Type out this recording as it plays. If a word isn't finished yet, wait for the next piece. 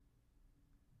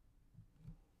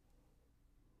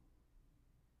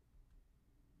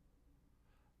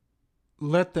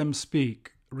Let them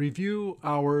speak. Review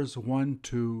hours 1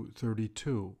 to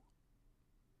 32.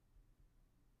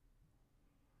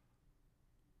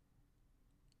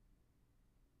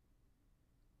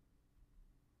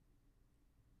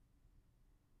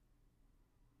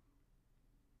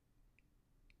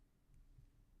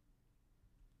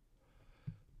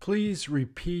 Please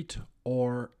repeat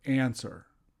or answer.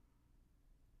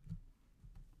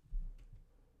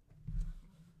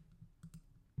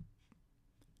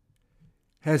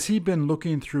 Has he been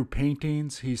looking through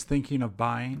paintings he's thinking of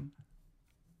buying?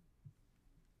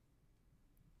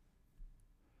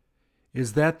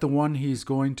 Is that the one he's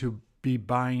going to be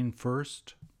buying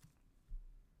first?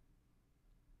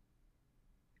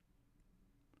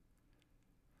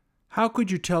 How could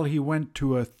you tell he went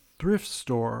to a thrift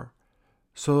store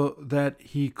so that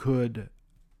he could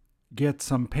get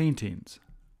some paintings?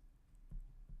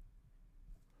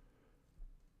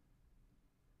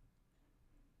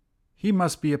 He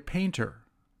must be a painter.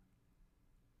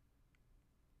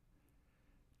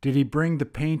 Did he bring the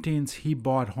paintings he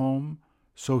bought home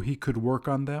so he could work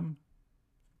on them?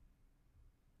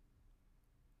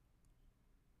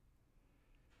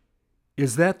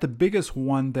 Is that the biggest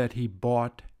one that he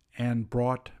bought and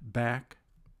brought back?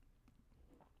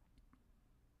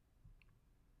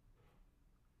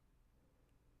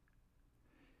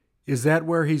 Is that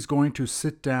where he's going to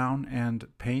sit down and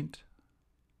paint?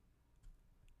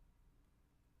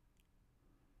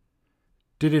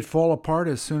 Did it fall apart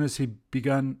as soon as he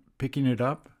began picking it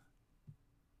up?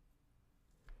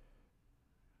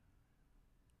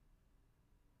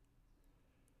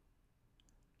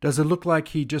 Does it look like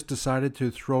he just decided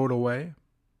to throw it away?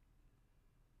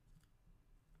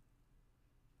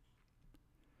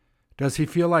 Does he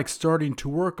feel like starting to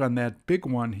work on that big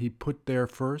one he put there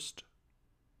first?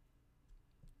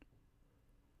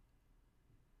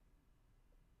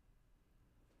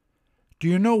 Do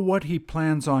you know what he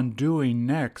plans on doing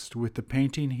next with the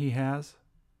painting he has?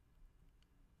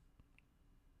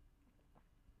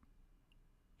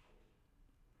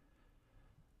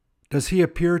 Does he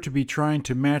appear to be trying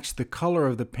to match the color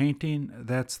of the painting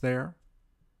that's there?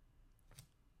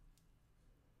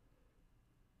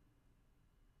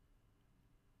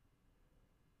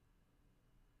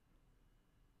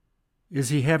 Is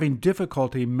he having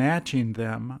difficulty matching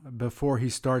them before he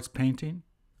starts painting?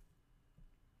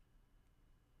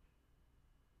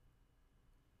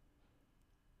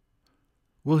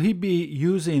 Will he be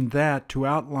using that to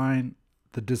outline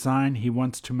the design he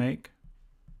wants to make?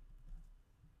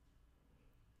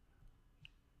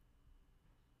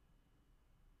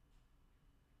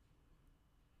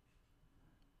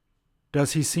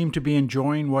 Does he seem to be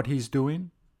enjoying what he's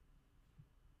doing?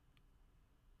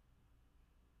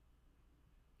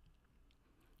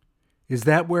 Is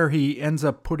that where he ends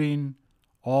up putting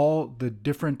all the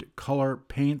different color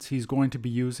paints he's going to be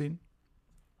using?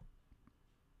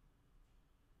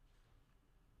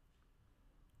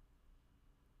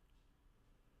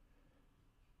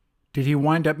 Did he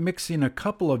wind up mixing a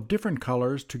couple of different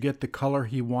colors to get the color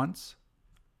he wants?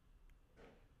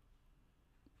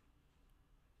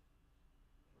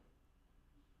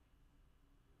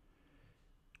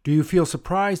 Do you feel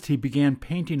surprised he began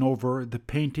painting over the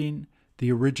painting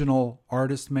the original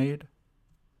artist made?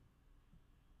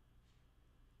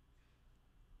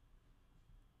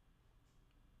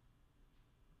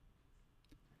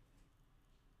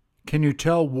 Can you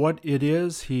tell what it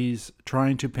is he's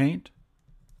trying to paint?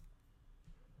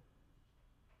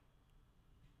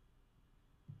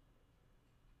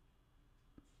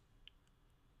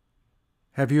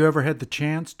 Have you ever had the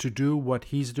chance to do what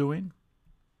he's doing?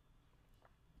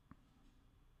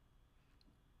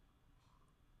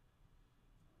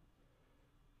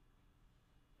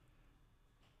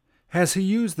 Has he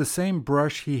used the same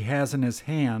brush he has in his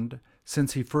hand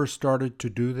since he first started to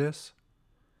do this?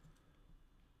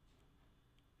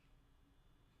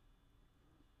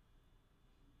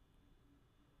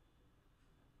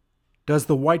 Does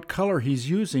the white color he's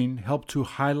using help to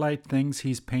highlight things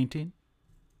he's painting?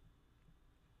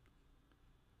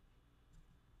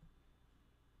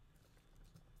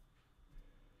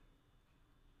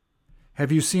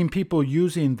 Have you seen people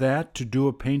using that to do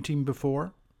a painting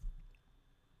before?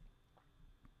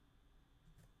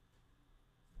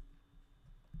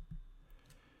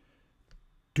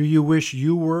 Do you wish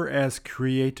you were as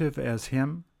creative as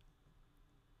him?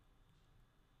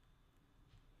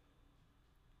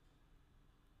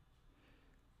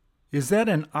 Is that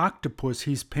an octopus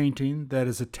he's painting that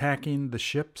is attacking the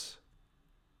ships?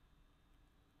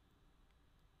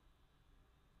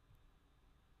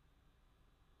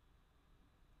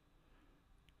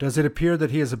 Does it appear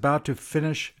that he is about to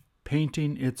finish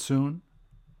painting it soon?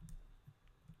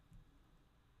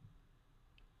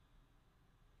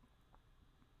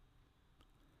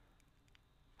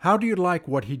 How do you like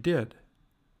what he did?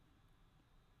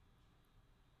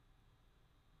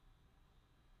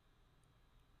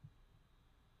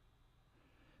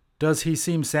 Does he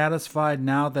seem satisfied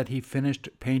now that he finished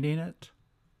painting it?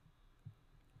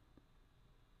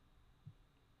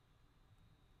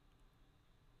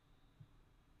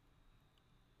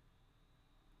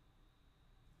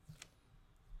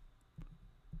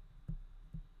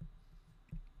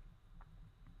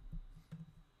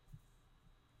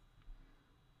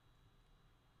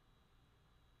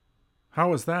 How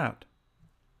was that?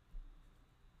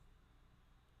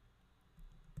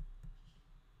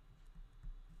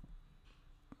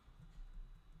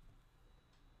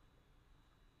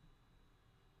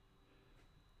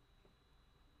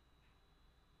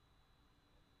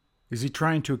 Is he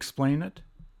trying to explain it?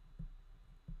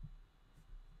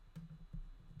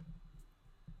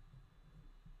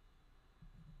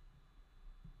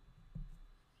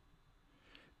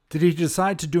 Did he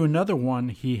decide to do another one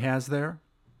he has there?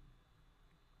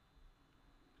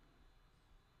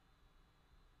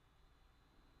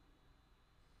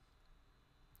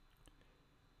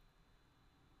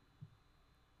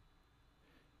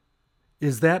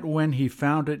 Is that when he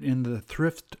found it in the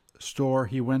thrift store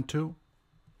he went to?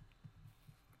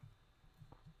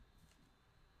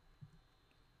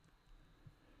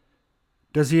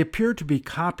 Does he appear to be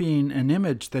copying an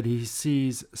image that he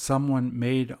sees someone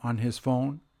made on his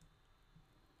phone?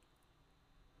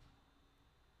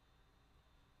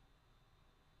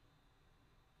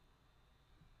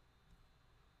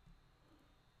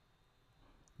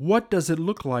 What does it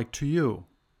look like to you?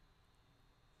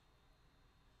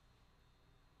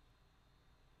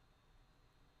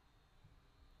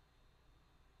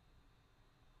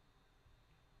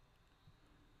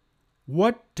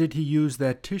 What did he use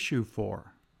that tissue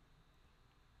for?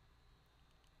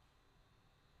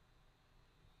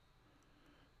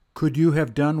 Could you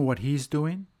have done what he's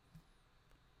doing?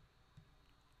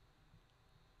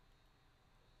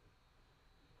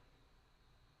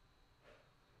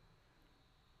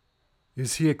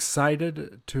 Is he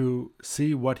excited to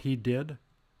see what he did?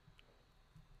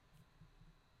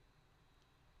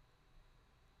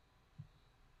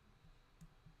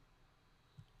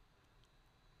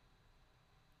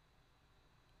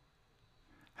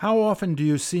 How often do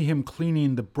you see him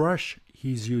cleaning the brush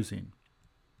he's using?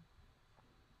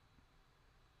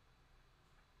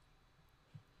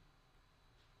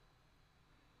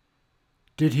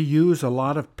 Did he use a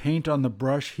lot of paint on the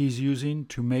brush he's using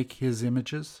to make his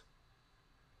images?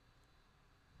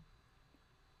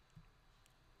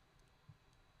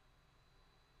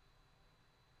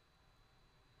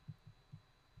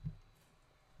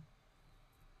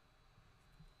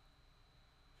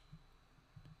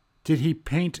 Did he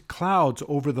paint clouds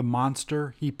over the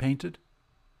monster he painted?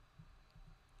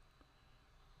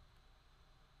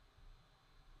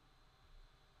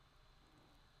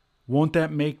 Won't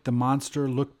that make the monster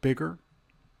look bigger?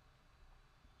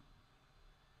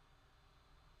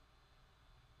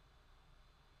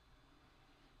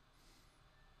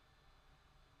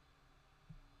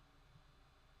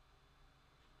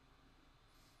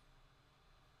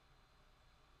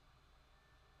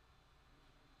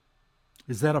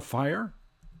 Is that a fire?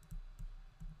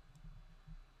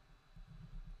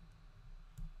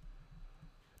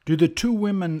 Do the two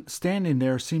women standing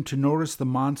there seem to notice the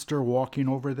monster walking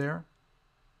over there?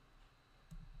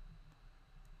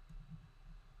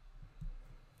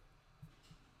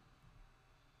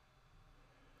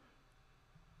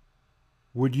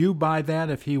 Would you buy that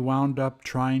if he wound up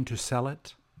trying to sell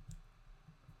it?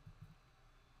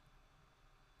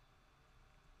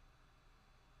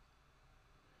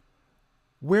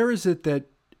 Where is it that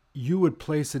you would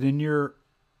place it in your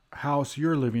house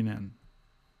you're living in?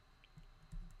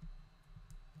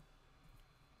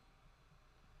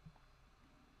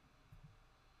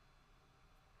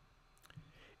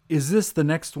 Is this the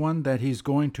next one that he's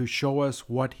going to show us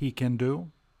what he can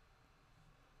do?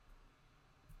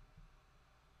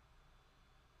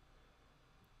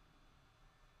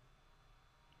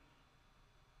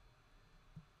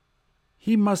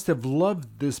 He must have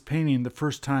loved this painting the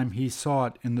first time he saw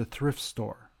it in the thrift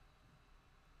store.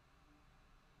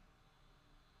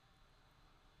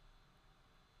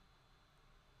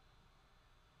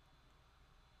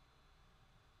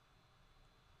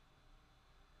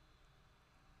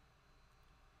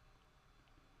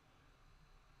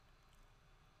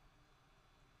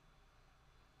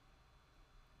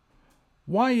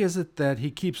 Why is it that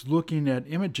he keeps looking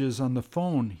at images on the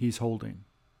phone he's holding?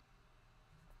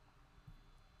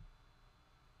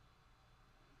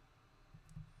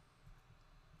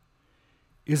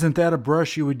 Isn't that a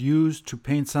brush you would use to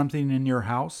paint something in your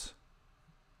house?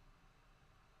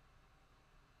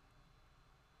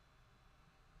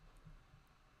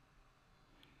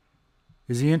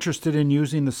 Is he interested in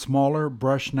using the smaller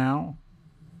brush now?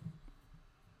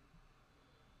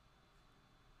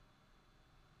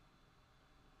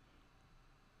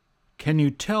 Can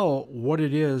you tell what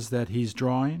it is that he's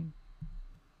drawing?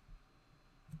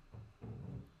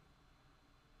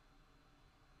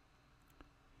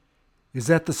 Is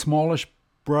that the smallest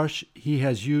brush he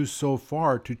has used so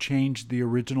far to change the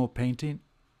original painting?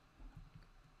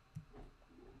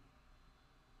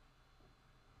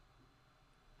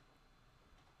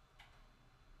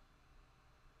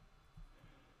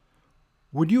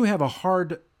 Would you have a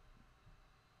hard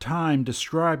time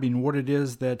describing what it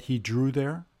is that he drew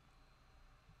there?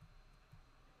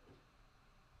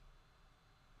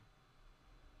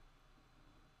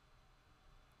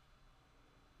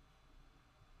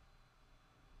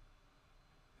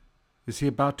 Is he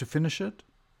about to finish it?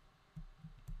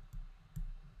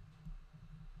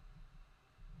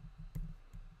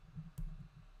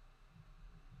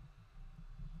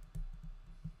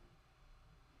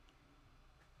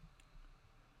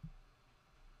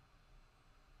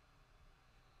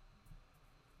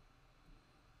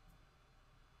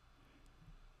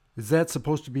 Is that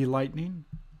supposed to be lightning?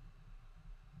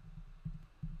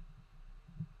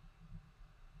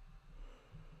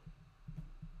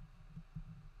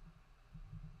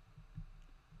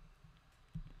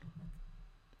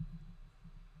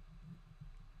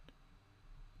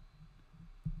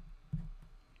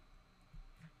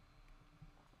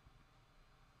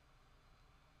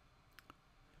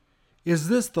 Is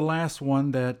this the last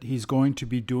one that he's going to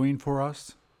be doing for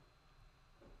us?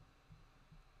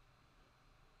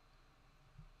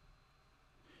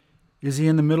 Is he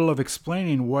in the middle of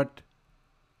explaining what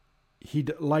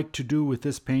he'd like to do with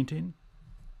this painting?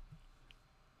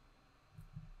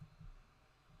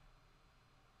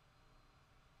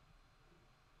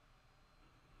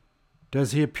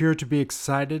 Does he appear to be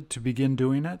excited to begin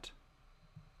doing it?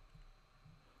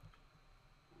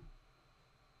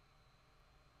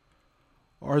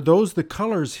 Are those the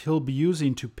colors he'll be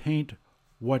using to paint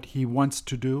what he wants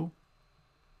to do?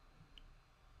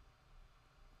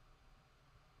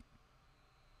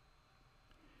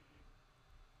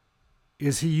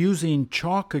 Is he using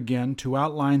chalk again to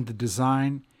outline the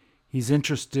design he's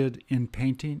interested in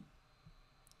painting?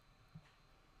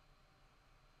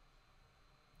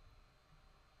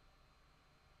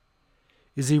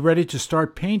 Is he ready to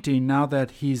start painting now that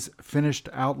he's finished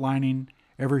outlining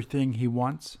everything he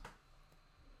wants?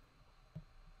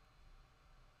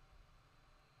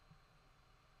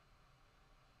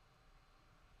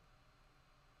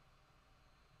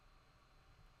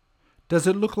 Does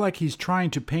it look like he's trying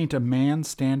to paint a man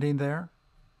standing there?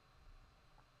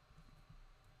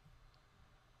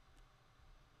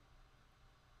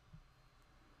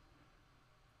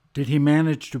 Did he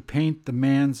manage to paint the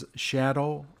man's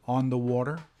shadow on the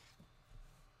water?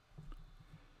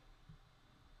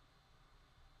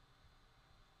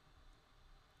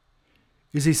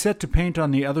 Is he set to paint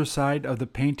on the other side of the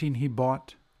painting he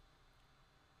bought?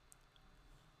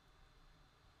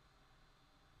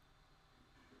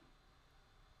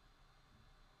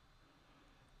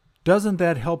 Doesn't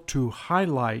that help to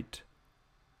highlight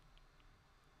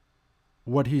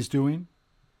what he's doing?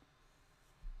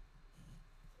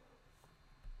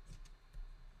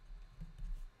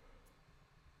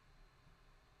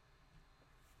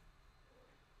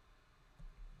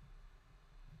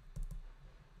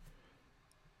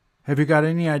 Have you got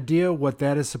any idea what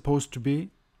that is supposed to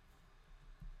be?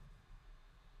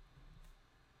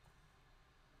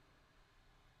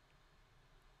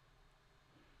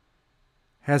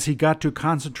 Has he got to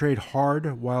concentrate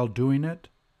hard while doing it?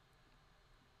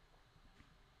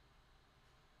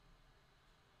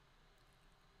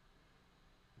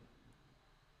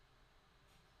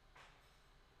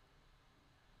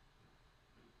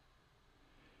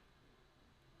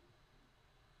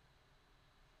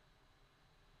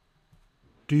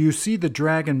 Do you see the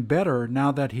dragon better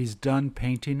now that he's done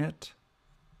painting it?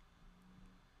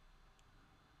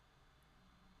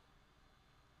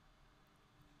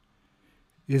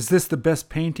 Is this the best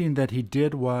painting that he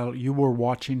did while you were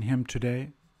watching him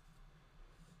today?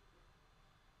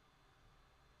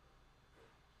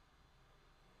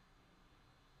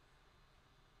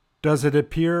 Does it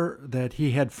appear that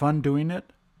he had fun doing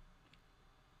it?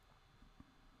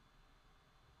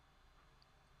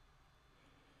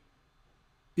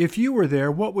 If you were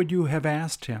there, what would you have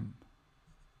asked him?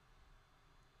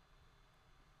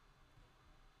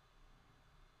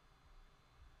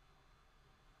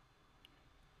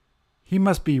 He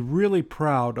must be really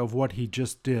proud of what he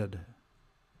just did.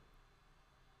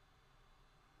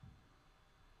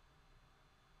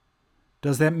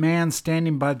 Does that man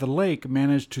standing by the lake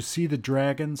manage to see the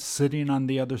dragon sitting on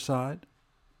the other side?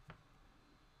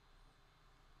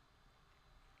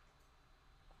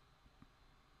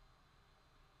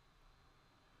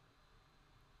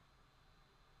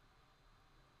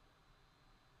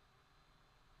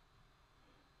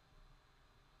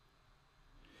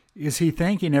 Is he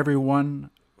thanking everyone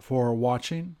for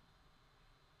watching?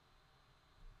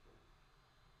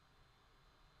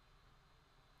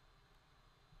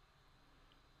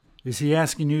 Is he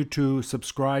asking you to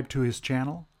subscribe to his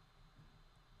channel?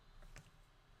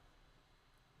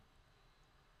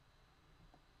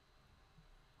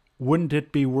 Wouldn't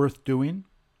it be worth doing?